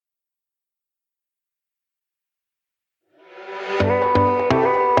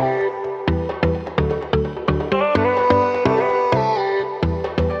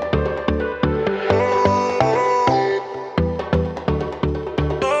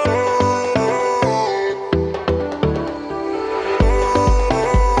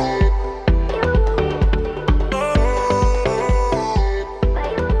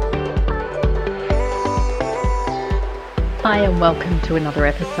welcome to another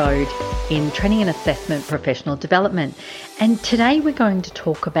episode in Training and Assessment Professional Development. And today we're going to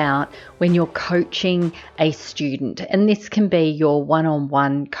talk about when you're coaching a student, and this can be your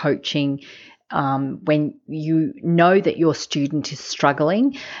one-on-one coaching when you know that your student is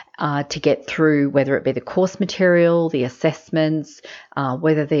struggling to get through, whether it be the course material, the assessments,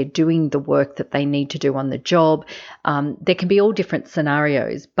 whether they're doing the work that they need to do on the job. There can be all different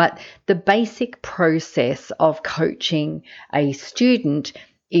scenarios, but the basic process of coaching a student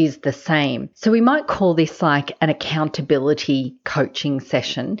is the same. So we might call this like an accountability coaching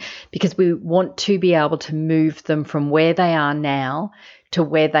session, because we want to be able to move them from where they are now to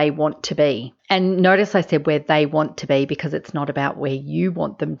where they want to be. And notice I said where they want to be, because it's not about where you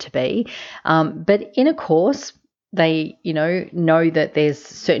want them to be. But in a course, they, know that there's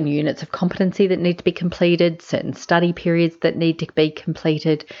certain units of competency that need to be completed, certain study periods that need to be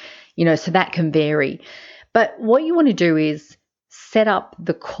completed, so that can vary. But what you want to do is set up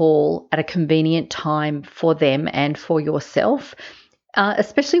the call at a convenient time for them and for yourself,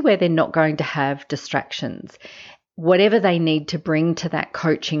 especially where they're not going to have distractions. Whatever they need to bring to that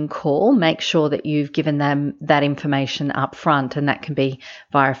coaching call, make sure that you've given them that information up front, and that can be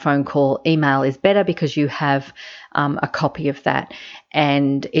via phone call. Email is better because you have a copy of that,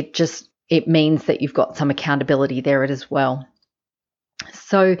 and it means that you've got some accountability there as well.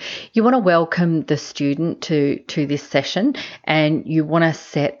 So you want to welcome the student to this session, and you want to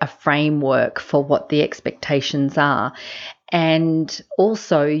set a framework for what the expectations are. And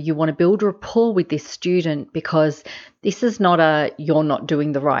also you want to build rapport with this student, because this is not a "you're not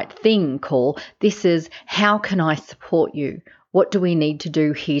doing the right thing" call. This is, how can I support you? What do we need to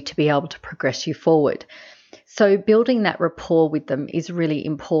do here to be able to progress you forward? So building that rapport with them is really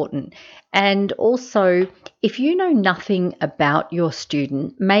important. And also, if you know nothing about your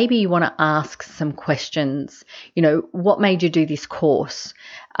student, maybe you want to ask some questions. What made you do this course?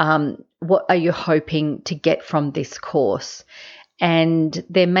 What are you hoping to get from this course? And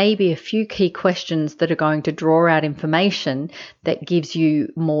there may be a few key questions that are going to draw out information that gives you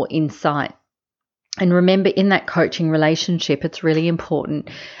more insight. And remember, in that coaching relationship, it's really important,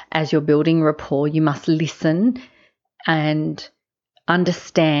 as you're building rapport, you must listen and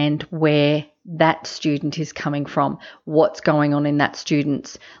understand where that student is coming from, what's going on in that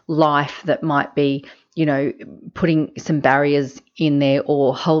student's life that might be, putting some barriers in there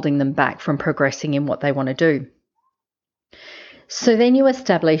or holding them back from progressing in what they want to do. So then you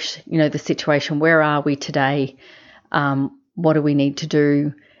establish, the situation. Where are we today? What do we need to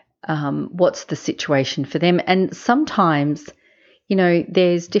do? What's the situation for them? And sometimes,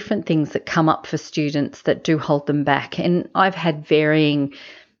 there's different things that come up for students that do hold them back. And I've had varying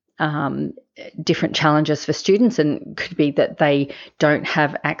different challenges for students, and it could be that they don't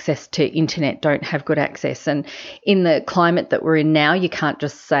have access to internet, don't have good access. And in the climate that we're in now, you can't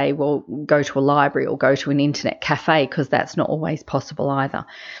just say, well, go to a library or go to an internet cafe, because that's not always possible either.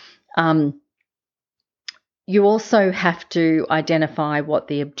 You also have to identify what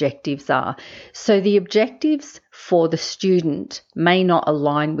the objectives are. So the objectives for the student may not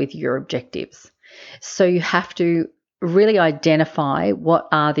align with your objectives. So you have to really identify what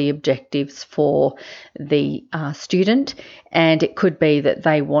are the objectives for the student. And it could be that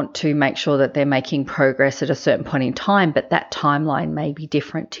they want to make sure that they're making progress at a certain point in time, but that timeline may be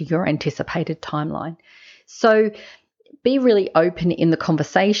different to your anticipated timeline. So be really open in the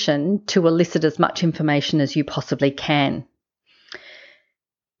conversation to elicit as much information as you possibly can.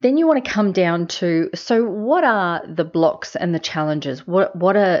 Then you want to come down to, so what are the blocks and the challenges?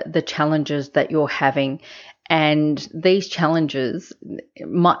 What are the challenges that you're having? And these challenges,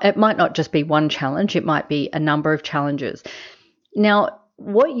 it might not just be one challenge, it might be a number of challenges. Now,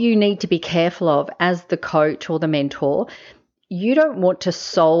 what you need to be careful of as the coach or the mentor, you don't want to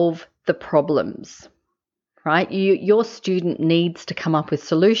solve the problems. Right? Your student needs to come up with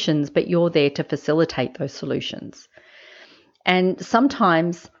solutions, but you're there to facilitate those solutions. And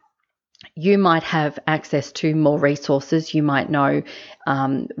sometimes you might have access to more resources. You might know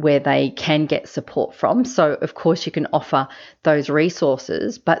where they can get support from. So, of course, you can offer those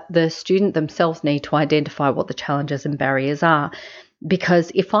resources, but the student themselves need to identify what the challenges and barriers are.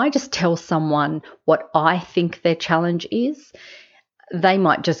 Because if I just tell someone what I think their challenge is, they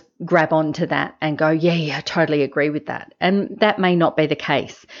might just grab onto that and go, yeah, I totally agree with that. And that may not be the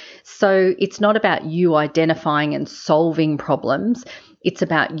case. So it's not about you identifying and solving problems. It's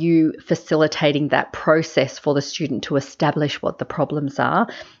about you facilitating that process for the student to establish what the problems are,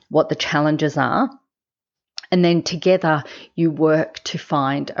 what the challenges are, and then together you work to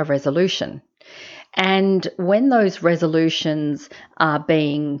find a resolution. And when those resolutions are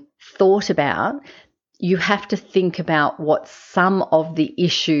being thought about, you have to think about what some of the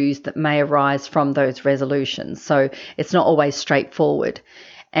issues that may arise from those resolutions. So it's not always straightforward.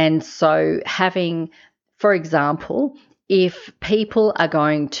 And so having, for example, if people are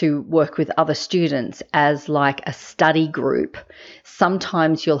going to work with other students as like a study group,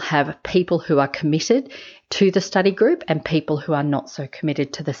 sometimes you'll have people who are committed to the study group and people who are not so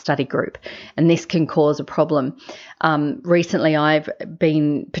committed to the study group. And this can cause a problem. Recently, I've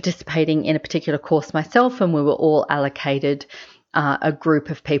been participating in a particular course myself, and we were all allocated a group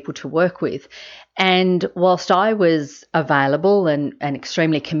of people to work with. And whilst I was available and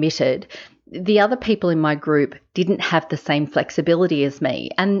extremely committed, the other people in my group didn't have the same flexibility as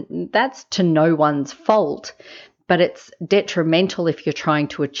me. And that's to no one's fault, but it's detrimental if you're trying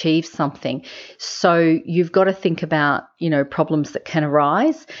to achieve something. So you've got to think about, problems that can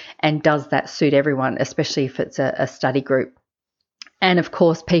arise, and does that suit everyone, especially if it's a study group. And of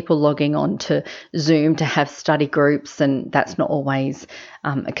course, people logging on to Zoom to have study groups, and that's not always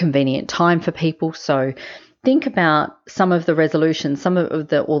a convenient time for people. So think about some of the resolutions,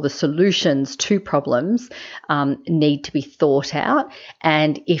 all the solutions to problems need to be thought out.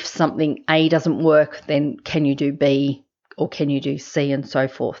 And if something A doesn't work, then can you do B, or can you do C, and so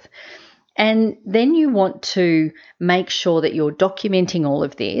forth. And then you want to make sure that you're documenting all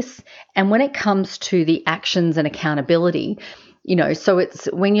of this. And when it comes to the actions and accountability, so it's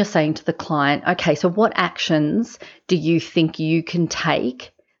when you're saying to the client, okay, so what actions do you think you can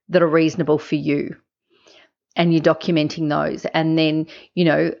take that are reasonable for you? And you're documenting those. And then,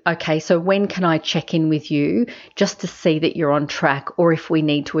 okay, so when can I check in with you just to see that you're on track, or if we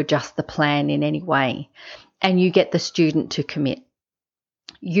need to adjust the plan in any way? And you get the student to commit.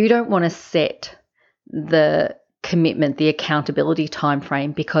 You don't want to set the commitment, the accountability time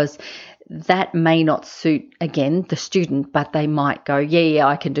frame, because that may not suit, again, the student, but they might go, yeah,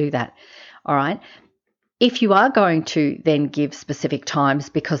 I can do that. All right. If you are going to then give specific times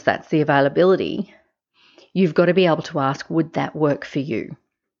because that's the availability, you've got to be able to ask, would that work for you?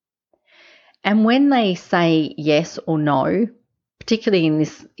 And when they say yes or no, particularly in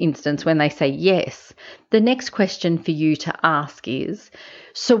this instance, when they say yes, the next question for you to ask is,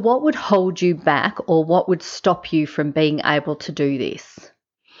 so what would hold you back, or what would stop you from being able to do this?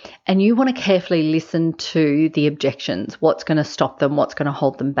 And you want to carefully listen to the objections. What's going to stop them? What's going to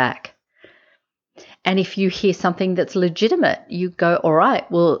hold them back? And if you hear something that's legitimate, you go, all right,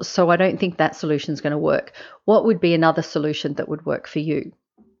 well, so I don't think that solution is going to work. What would be another solution that would work for you?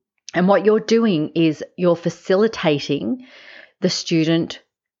 And what you're doing is you're facilitating the student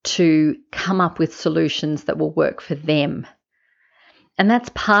to come up with solutions that will work for them. And that's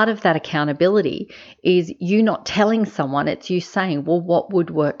part of that accountability, is you not telling someone, it's you saying, well, what would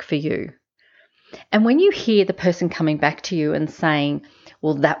work for you? And when you hear the person coming back to you and saying,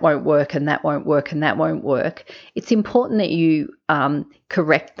 well, that won't work, and that won't work, and that won't work, it's important that you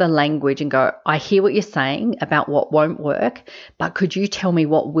correct the language and go, I hear what you're saying about what won't work, but could you tell me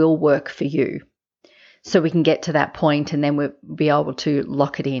what will work for you? So we can get to that point, and then we'll be able to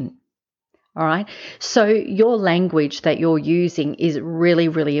lock it in. All right. So your language that you're using is really,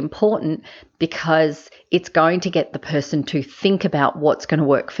 really important, because it's going to get the person to think about what's going to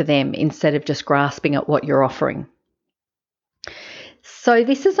work for them instead of just grasping at what you're offering. So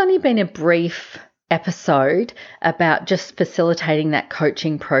this has only been a brief episode about just facilitating that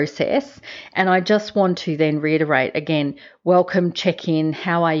coaching process. And I just want to then reiterate again, welcome, check in,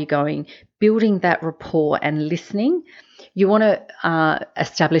 how are you going? Building that rapport and listening. You want to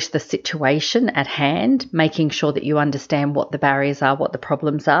establish the situation at hand, making sure that you understand what the barriers are, what the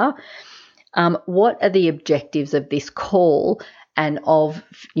problems are. What are the objectives of this call and of,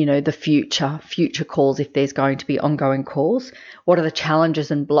 the future calls, if there's going to be ongoing calls? What are the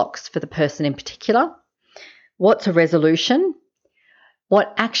challenges and blocks for the person in particular? What's a resolution?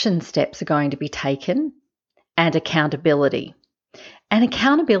 What action steps are going to be taken? And accountability. And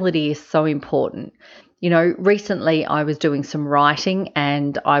accountability is so important. Recently I was doing some writing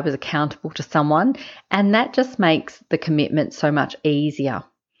and I was accountable to someone, and that just makes the commitment so much easier.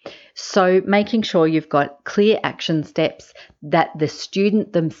 So making sure you've got clear action steps that the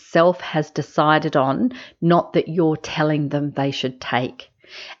student themselves has decided on, not that you're telling them they should take.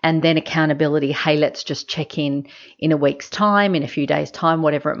 And then accountability, hey, let's just check in a week's time, in a few days' time,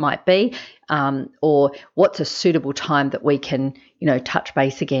 whatever it might be, or what's a suitable time that we can, touch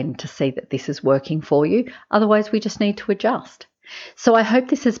base again to see that this is working for you. Otherwise, we just need to adjust. So I hope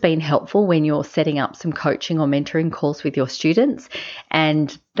this has been helpful when you're setting up some coaching or mentoring calls with your students,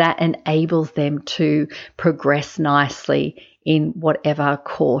 and that enables them to progress nicely in whatever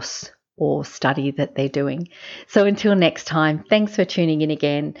course or study that they're doing. So until next time, thanks for tuning in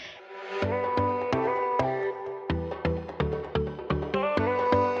again.